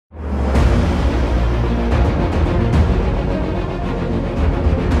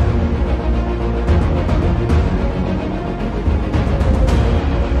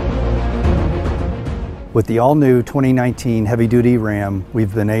With the all-new 2019 heavy-duty Ram,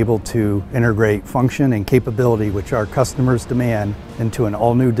 we've been able to integrate function and capability which our customers demand into an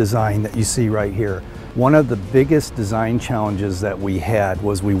all-new design that you see right here. One of the biggest design challenges that we had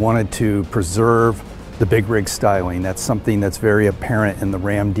was we wanted to preserve the big rig styling. That's something that's very apparent in the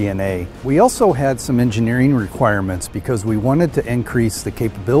Ram DNA. We also had some engineering requirements because we wanted to increase the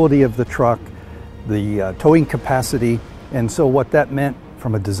capability of the truck, the towing capacity, and so what that meant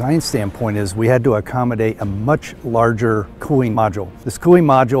from a design standpoint is we had to accommodate a much larger cooling module. This cooling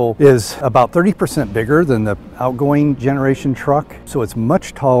module is about 30% bigger than the outgoing generation truck, so it's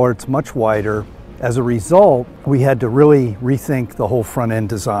much taller, it's much wider. As a result, we had to really rethink the whole front end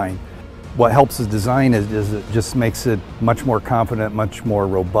design. What helps the design is it just makes it much more confident, much more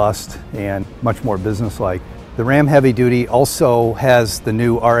robust, and much more businesslike. The Ram Heavy Duty also has the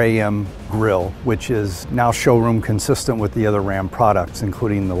new RAM grille, which is now showroom consistent with the other Ram products,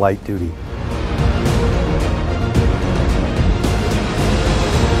 including the light duty.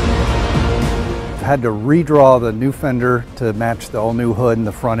 Had to redraw the new fender to match the all-new hood in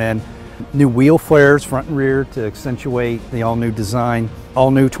the front end. New wheel flares, front and rear, to accentuate the all-new design.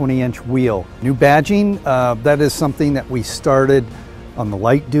 All-new 20-inch wheel. New badging, that is something that we started on the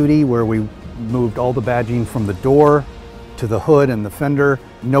light duty where we moved all the badging from the door to the hood and the fender.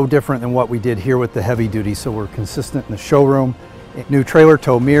 No different than what we did here with the heavy duty, so we're consistent in the showroom. New trailer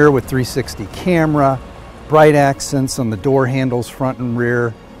tow mirror with 360 camera, bright accents on the door handles front and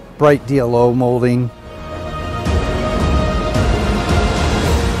rear, bright DLO molding.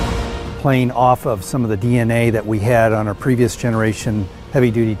 Playing off of some of the DNA that we had on our previous generation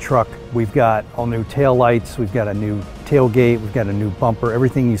heavy-duty truck. We've got all new tail lights, we've got a new tailgate, we've got a new bumper.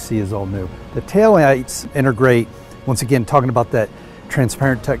 Everything you see is all new. The tail lights integrate, once again, talking about that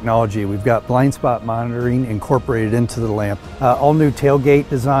transparent technology. We've got blind spot monitoring incorporated into the lamp. All new tailgate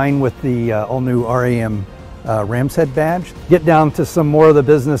design with the all new RAM Ram's Head badge. Get down to some more of the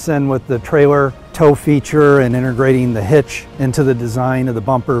business end with the trailer tow feature and integrating the hitch into the design of the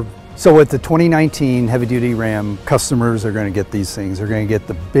bumper. So with the 2019 heavy-duty Ram, customers are going to get these things. They're going to get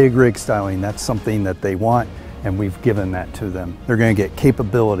the big rig styling. That's something that they want, and we've given that to them. They're going to get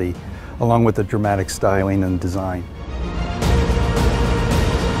capability along with the dramatic styling and design.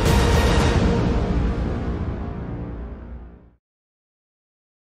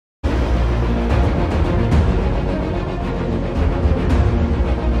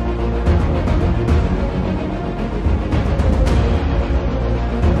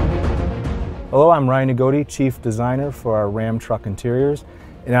 Hello, I'm Ryan Nagoti, Chief Designer for our Ram truck interiors,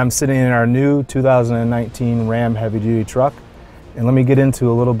 and I'm sitting in our new 2019 Ram heavy duty truck. And let me get into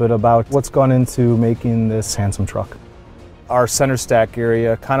a little bit about what's gone into making this handsome truck. Our center stack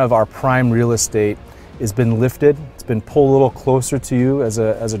area, kind of our prime real estate, has been lifted. It's been pulled a little closer to you as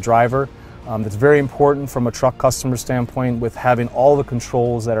a driver. That's very important from a truck customer standpoint, with having all the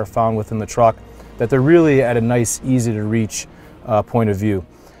controls that are found within the truck, that they're really at a nice, easy to reach point of view.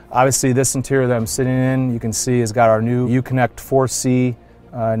 Obviously, this interior that I'm sitting in, you can see, has got our new Uconnect 4C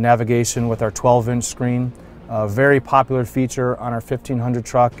navigation with our 12-inch screen. A very popular feature on our 1500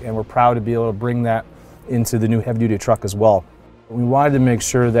 truck, and we're proud to be able to bring that into the new heavy-duty truck as well. We wanted to make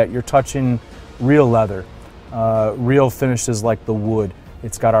sure that you're touching real leather, real finishes like the wood.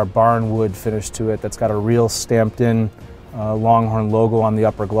 It's got our barn wood finish to it. That's got a real stamped-in Longhorn logo on the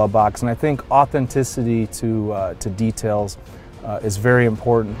upper glove box, and I think authenticity to details is very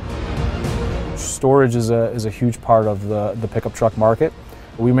important. Storage is a huge part of the pickup truck market.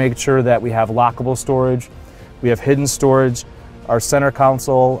 We make sure that we have lockable storage, we have hidden storage. Our center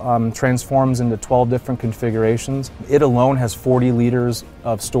console transforms into 12 different configurations. It alone has 40 liters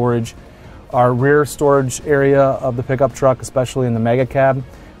of storage. Our rear storage area of the pickup truck, especially in the mega cab,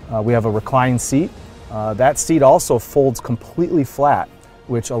 we have a reclined seat. That seat also folds completely flat,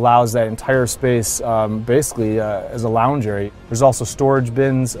 which allows that entire space basically as a lounge area. There's also storage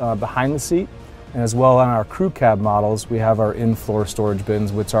bins behind the seat, and as well on our crew cab models, we have our in-floor storage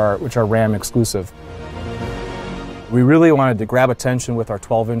bins, which are Ram exclusive. We really wanted to grab attention with our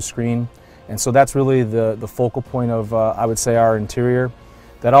 12-inch screen, and so that's really the focal point of, I would say, our interior.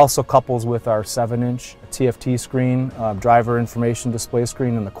 That also couples with our 7-inch TFT screen, driver information display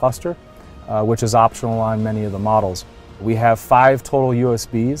screen in the cluster, which is optional on many of the models. We have 5 total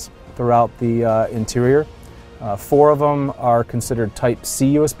USBs throughout the interior. 4 of them are considered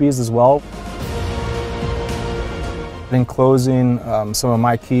Type-C USBs as well. In closing, some of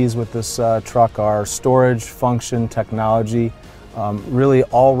my keys with this truck are storage, function, technology, really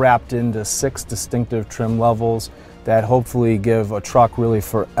all wrapped into 6 distinctive trim levels that hopefully give a truck really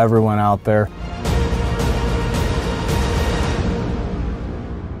for everyone out there.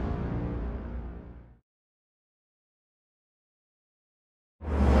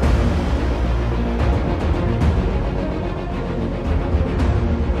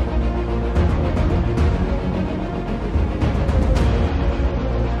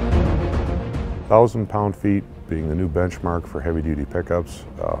 1,000 pound-feet being the new benchmark for heavy-duty pickups.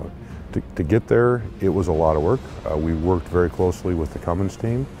 To get there, it was a lot of work. We worked very closely with the Cummins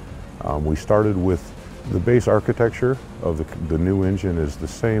team. We started with the base architecture of the new engine is the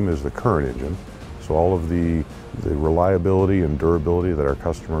same as the current engine. So all of the reliability and durability that our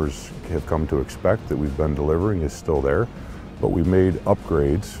customers have come to expect that we've been delivering is still there. But we made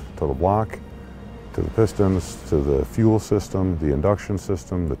upgrades to the block, to the pistons, to the fuel system, the induction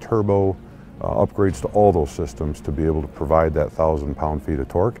system, the turbo, upgrades to all those systems to be able to provide that 1,000 pound-feet of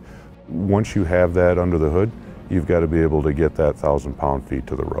torque. Once you have that under the hood, you've got to be able to get that 1,000 pound-feet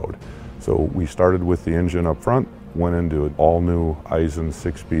to the road. So we started with the engine up front, went into an all-new Eisen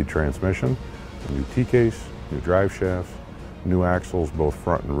 6-speed transmission, a new T-case, new drive shafts, new axles both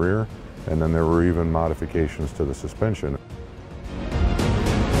front and rear, and then there were even modifications to the suspension.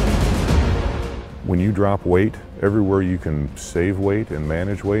 When you drop weight, everywhere you can save weight and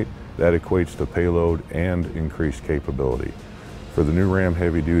manage weight, that equates to payload and increased capability. For the new Ram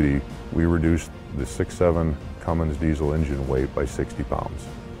Heavy Duty, we reduced the 6.7 Cummins diesel engine weight by 60 pounds.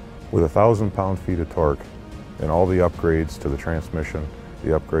 With 1,000 pound-feet of torque and all the upgrades to the transmission,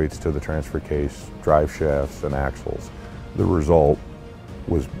 the upgrades to the transfer case, drive shafts, and axles, the result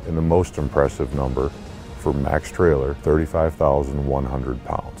was in the most impressive number for max trailer, 35,100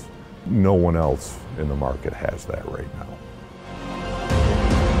 pounds. No one else in the market has that right now.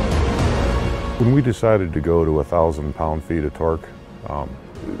 When we decided to go to 1,000 pound-feet of torque,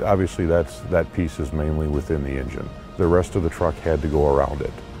 obviously that piece is mainly within the engine. The rest of the truck had to go around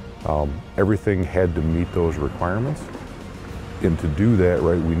it. Everything had to meet those requirements. And to do that,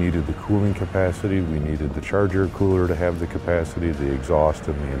 right, we needed the cooling capacity, we needed the charger cooler to have the capacity, the exhaust,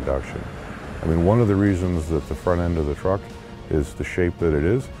 and the induction. I mean, one of the reasons that the front end of the truck is the shape that it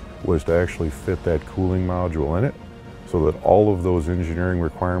is was to actually fit that cooling module in it so that all of those engineering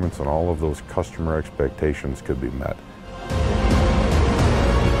requirements and all of those customer expectations could be met.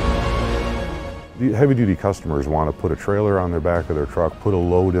 The heavy-duty customers want to put a trailer on their back of their truck, put a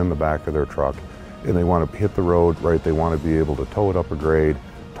load in the back of their truck, and they want to hit the road, right? They want to be able to tow it up a grade,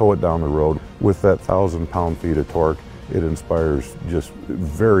 tow it down the road. With that 1,000 pound-feet of torque, it inspires just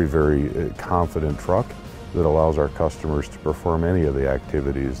very, very confident truck that allows our customers to perform any of the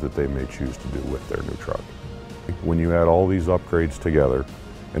activities that they may choose to do with their new truck. When you add all these upgrades together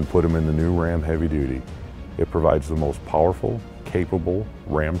and put them in the new Ram Heavy Duty, it provides the most powerful, capable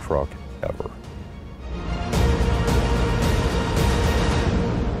Ram truck ever.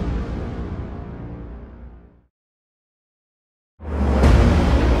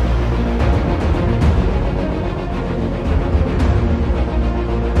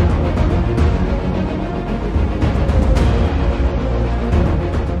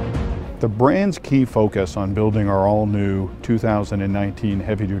 The brand's key focus on building our all-new 2019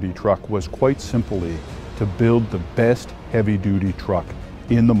 heavy-duty truck was quite simply to build the best heavy-duty truck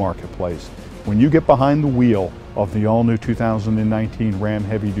in the marketplace. When you get behind the wheel of the all-new 2019 Ram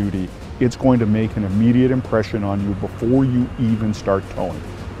Heavy Duty, it's going to make an immediate impression on you before you even start towing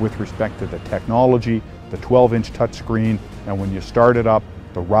with respect to the technology, the 12-inch touchscreen, and when you start it up,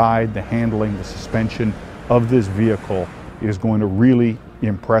 the ride, the handling, the suspension of this vehicle is going to really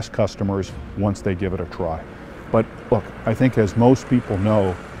impress customers once they give it a try. But look, I think as most people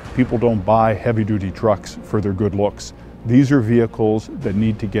know, people don't buy heavy-duty trucks for their good looks. These are vehicles that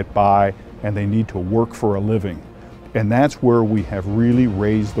need to get by and they need to work for a living. And that's where we have really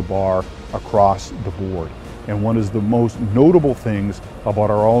raised the bar across the board. And one of the most notable things about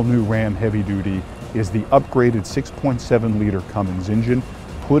our all-new Ram Heavy Duty is the upgraded 6.7 liter Cummins engine,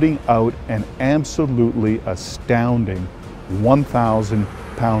 putting out an absolutely astounding 1,000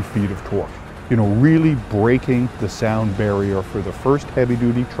 pound-feet of torque. You know, really breaking the sound barrier for the first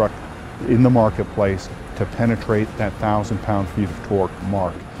heavy-duty truck in the marketplace to penetrate that 1,000 pound-feet of torque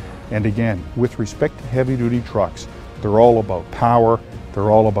mark. And again, with respect to heavy-duty trucks, they're all about power, they're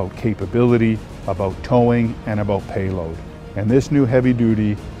all about capability, about towing, and about payload. And this new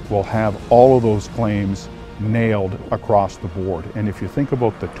heavy-duty will have all of those claims nailed across the board. And if you think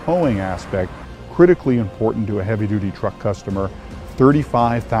about the towing aspect, critically important to a heavy-duty truck customer,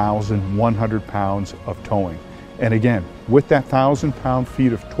 35,100 pounds of towing. And again, with that 1,000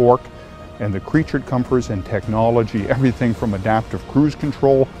 pound-feet of torque and the creatured comforts and technology, everything from adaptive cruise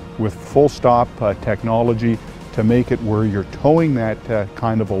control with full stop technology to make it where you're towing that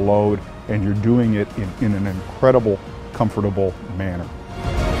kind of a load and you're doing it in an incredible, comfortable manner.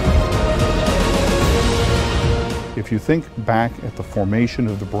 If you think back at the formation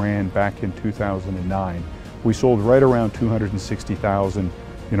of the brand back in 2009, we sold right around 260,000,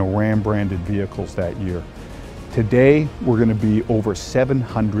 Ram branded vehicles that year. Today, we're going to be over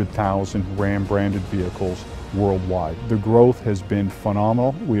 700,000 Ram branded vehicles worldwide. The growth has been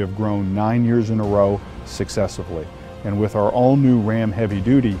phenomenal. We have grown 9 years in a row successively. And with our all-new Ram Heavy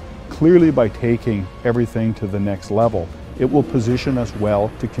Duty, clearly by taking everything to the next level, it will position us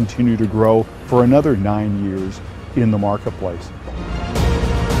well to continue to grow for another 9 years in the marketplace.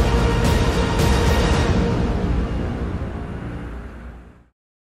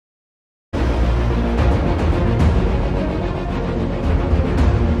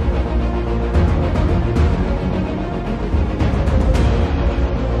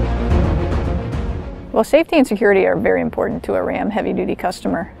 Well, safety and security are very important to a Ram heavy-duty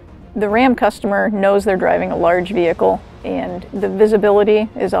customer. The Ram customer knows they're driving a large vehicle, and the visibility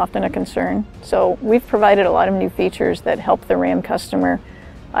is often a concern. So we've provided a lot of new features that help the Ram customer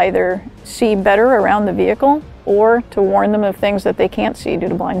either see better around the vehicle or to warn them of things that they can't see due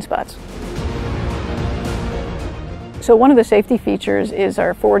to blind spots. So one of the safety features is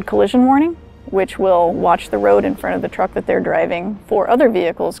our forward collision warning, which will watch the road in front of the truck that they're driving for other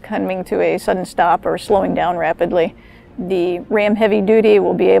vehicles coming to a sudden stop or slowing down rapidly. The Ram Heavy Duty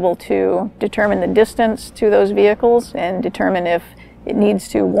will be able to determine the distance to those vehicles and determine if it needs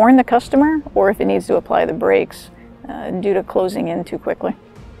to warn the customer or if it needs to apply the brakes due to closing in too quickly.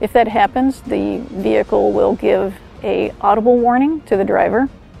 If that happens, the vehicle will give an audible warning to the driver.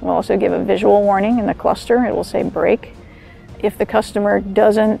 It will also give a visual warning in the cluster. It will say brake. If the customer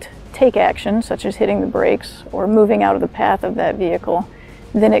doesn't take action, such as hitting the brakes or moving out of the path of that vehicle,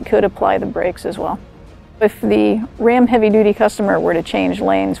 then it could apply the brakes as well. If the Ram Heavy Duty customer were to change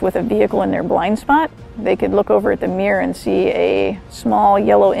lanes with a vehicle in their blind spot, they could look over at the mirror and see a small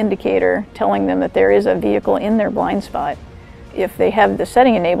yellow indicator telling them that there is a vehicle in their blind spot. If they have the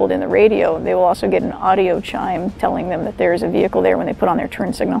setting enabled in the radio, they will also get an audio chime telling them that there is a vehicle there when they put on their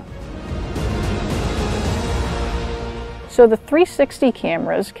turn signal. So the 360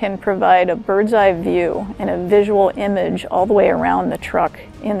 cameras can provide a bird's eye view and a visual image all the way around the truck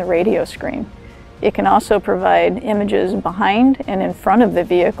in the radio screen. It can also provide images behind and in front of the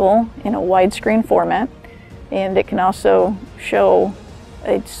vehicle in a widescreen format, and it can also show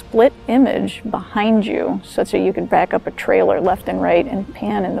a split image behind you such that you can back up a trailer left and right and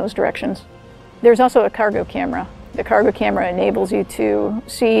pan in those directions. There's also a cargo camera. The cargo camera enables you to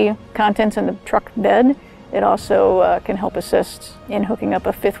see contents in the truck bed. It also can help assist in hooking up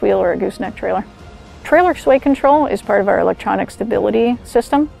a fifth wheel or a gooseneck trailer. Trailer sway control is part of our electronic stability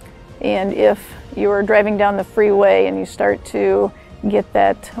system, and if you're driving down the freeway and you start to get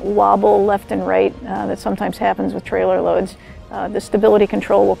that wobble left and right that sometimes happens with trailer loads, the stability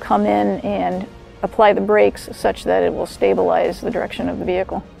control will come in and apply the brakes such that it will stabilize the direction of the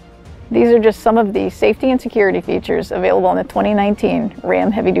vehicle. These are just some of the safety and security features available on the 2019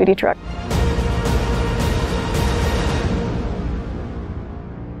 Ram Heavy Duty truck.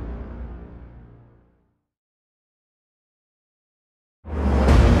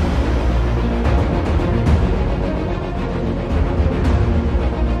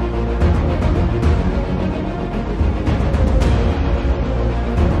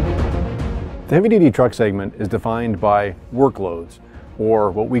 The heavy-duty truck segment is defined by workloads,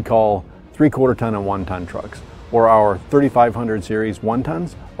 or what we call 3/4 ton and 1 ton trucks, or our 3500 series 1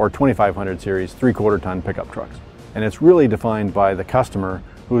 tons or 2500 series 3/4 ton pickup trucks. And it's really defined by the customer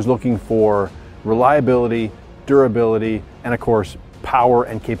who is looking for reliability, durability, and of course, power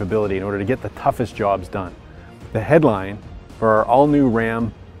and capability in order to get the toughest jobs done. The headline for our all-new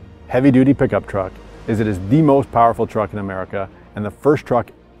Ram heavy-duty pickup truck is it is the most powerful truck in America and the first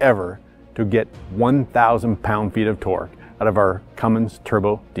truck ever to get 1,000 pound-feet of torque out of our Cummins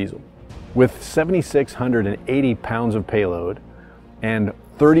Turbo Diesel. With 7,680 pounds of payload and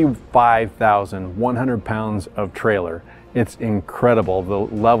 35,100 pounds of trailer, it's incredible the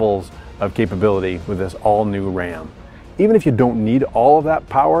levels of capability with this all-new Ram. Even if you don't need all of that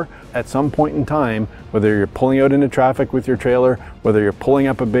power, at some point in time, whether you're pulling out into traffic with your trailer, whether you're pulling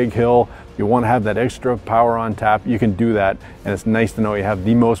up a big hill, you want to have that extra power on tap, you can do that, and it's nice to know you have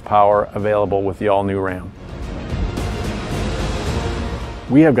the most power available with the all-new Ram.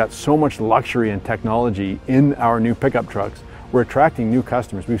 We have got so much luxury and technology in our new pickup trucks, we're attracting new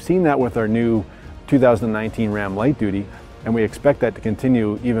customers. We've seen that with our new 2019 Ram Light Duty, and we expect that to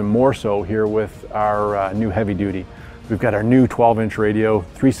continue even more so here with our new heavy duty. We've got our new 12-inch radio,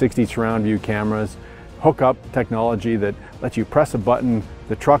 360 surround view cameras, hookup technology that lets you press a button,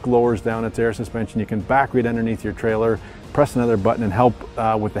 the truck lowers down its air suspension, you can back right underneath your trailer, press another button and help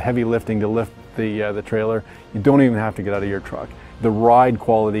with the heavy lifting to lift the trailer. You don't even have to get out of your truck. The ride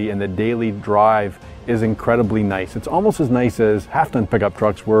quality and the daily drive is incredibly nice. It's almost as nice as half-ton pickup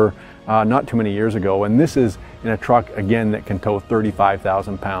trucks were not too many years ago, and this is in a truck, again, that can tow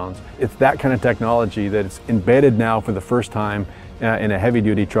 35,000 pounds. It's that kind of technology that is embedded now for the first time in a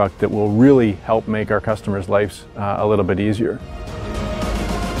heavy-duty truck that will really help make our customers' lives a little bit easier.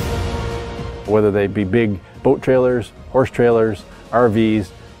 Whether they be big boat trailers, horse trailers, RVs,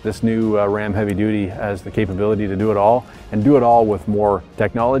 this new Ram Heavy Duty has the capability to do it all, and do it all with more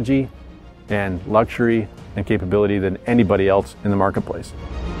technology and luxury and capability than anybody else in the marketplace.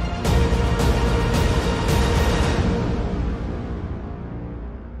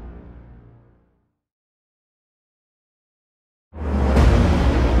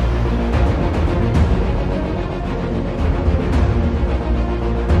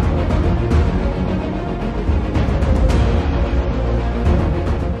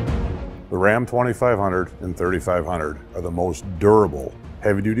 The Ram 2500 and 3500 are the most durable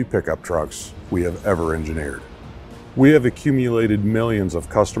heavy-duty pickup trucks we have ever engineered. We have accumulated millions of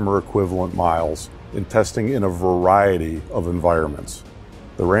customer equivalent miles in testing in a variety of environments.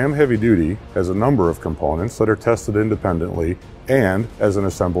 The Ram Heavy Duty has a number of components that are tested independently and as an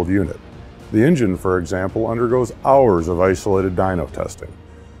assembled unit. The engine, for example, undergoes hours of isolated dyno testing.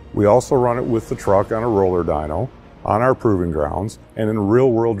 We also run it with the truck on a roller dyno, on our proving grounds, and in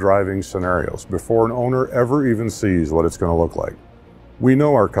real-world driving scenarios before an owner ever even sees what it's going to look like. We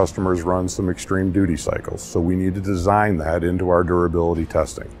know our customers run some extreme duty cycles, so we need to design that into our durability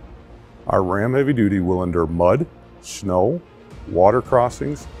testing. Our Ram Heavy Duty will endure mud, snow, water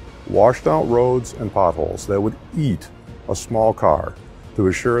crossings, washed out roads, and potholes that would eat a small car to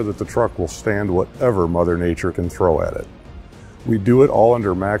assure that the truck will stand whatever Mother Nature can throw at it. We do it all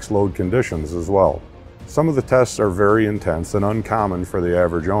under max load conditions as well. Some of the tests are very intense and uncommon for the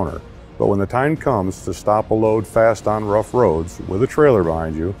average owner, but when the time comes to stop a load fast on rough roads with a trailer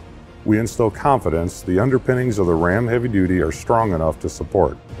behind you, we instill confidence the underpinnings of the Ram Heavy Duty are strong enough to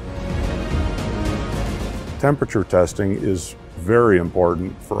support. Temperature testing is very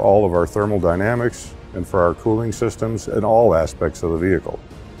important for all of our thermal dynamics and for our cooling systems and all aspects of the vehicle.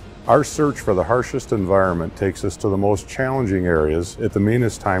 Our search for the harshest environment takes us to the most challenging areas at the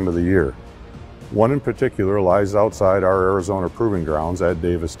meanest time of the year. One in particular lies outside our Arizona proving grounds at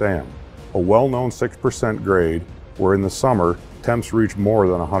Davis Dam, a well-known 6% grade where in the summer temps reach more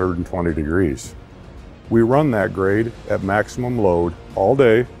than 120 degrees. We run that grade at maximum load all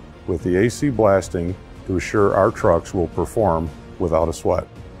day with the AC blasting to assure our trucks will perform without a sweat.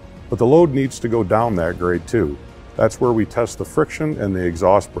 But the load needs to go down that grade too. That's where we test the friction and the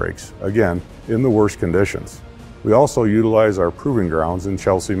exhaust brakes, again, in the worst conditions. We also utilize our proving grounds in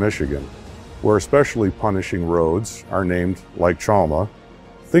Chelsea, Michigan, where especially punishing roads are named like Chalma.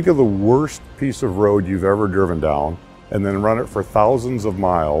 Think of the worst piece of road you've ever driven down and then run it for thousands of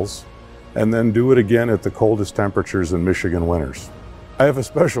miles and then do it again at the coldest temperatures in Michigan winters. I have a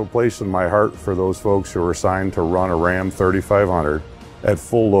special place in my heart for those folks who are assigned to run a Ram 3500 at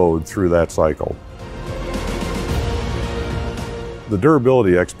full load through that cycle. The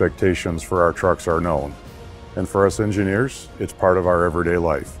durability expectations for our trucks are known, and for us engineers, it's part of our everyday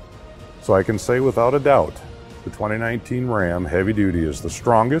life. So I can say without a doubt, the 2019 Ram Heavy Duty is the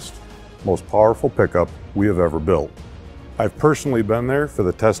strongest, most powerful pickup we have ever built. I've personally been there for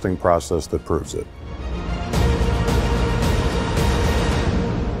the testing process that proves it.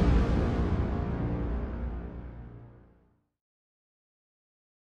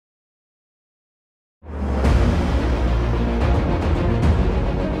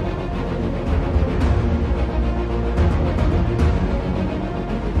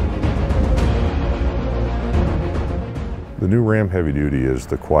 The new Ram Heavy Duty is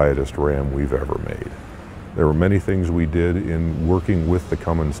the quietest Ram we've ever made. There were many things we did in working with the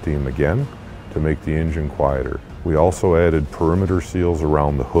Cummins team again to make the engine quieter. We also added perimeter seals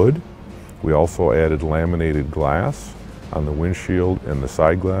around the hood. We also added laminated glass on the windshield and the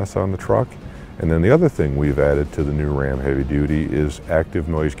side glass on the truck. And then the other thing we've added to the new Ram Heavy Duty is active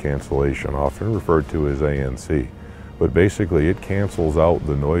noise cancellation, often referred to as ANC. But basically it cancels out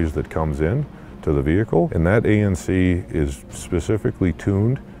the noise that comes in to the vehicle, and that ANC is specifically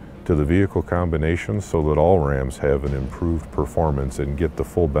tuned to the vehicle combination so that all Rams have an improved performance and get the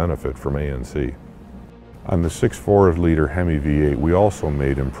full benefit from ANC. On the 6.4-liter Hemi V8, we also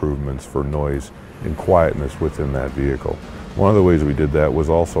made improvements for noise and quietness within that vehicle. One of the ways we did that was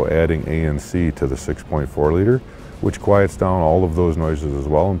also adding ANC to the 6.4-liter, which quiets down all of those noises as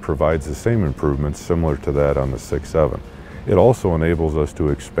well and provides the same improvements similar to that on the 6.7. It also enables us to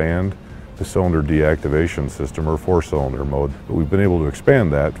expand the cylinder deactivation system, or 4-cylinder mode, but we've been able to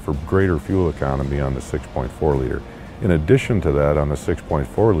expand that for greater fuel economy on the 6.4-liter. In addition to that, on the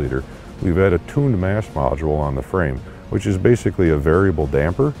 6.4-liter, we've had a tuned mass module on the frame, which is basically a variable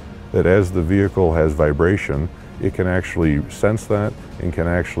damper that as the vehicle has vibration, it can actually sense that and can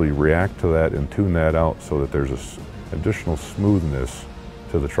actually react to that and tune that out so that there's additional smoothness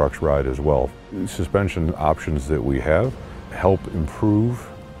to the truck's ride as well. The suspension options that we have help improve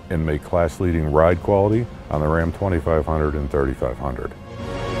and make class-leading ride quality on the Ram 2500 and 3500.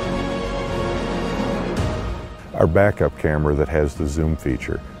 Our backup camera that has the zoom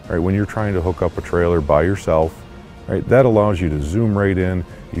feature. Right, when you're trying to hook up a trailer by yourself, right, that allows you to zoom right in.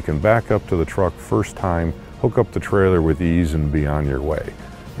 You can back up to the truck first time, hook up the trailer with ease and be on your way.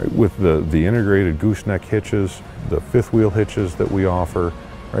 Right, with the integrated gooseneck hitches, the fifth wheel hitches that we offer,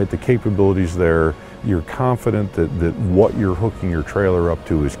 right, the capabilities there, you're confident that what you're hooking your trailer up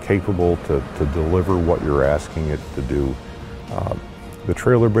to is capable to deliver what you're asking it to do. The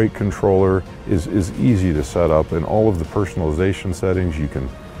trailer brake controller is easy to set up, and all of the personalization settings, you can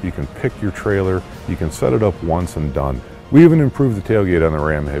pick your trailer, you can set it up once and done. We even improved the tailgate on the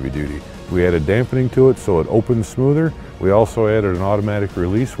Ram Heavy Duty. We added dampening to it so it opens smoother. We also added an automatic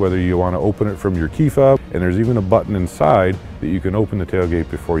release whether you want to open it from your key fob, and there's even a button inside that you can open the tailgate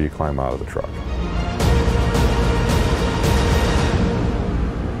before you climb out of the truck.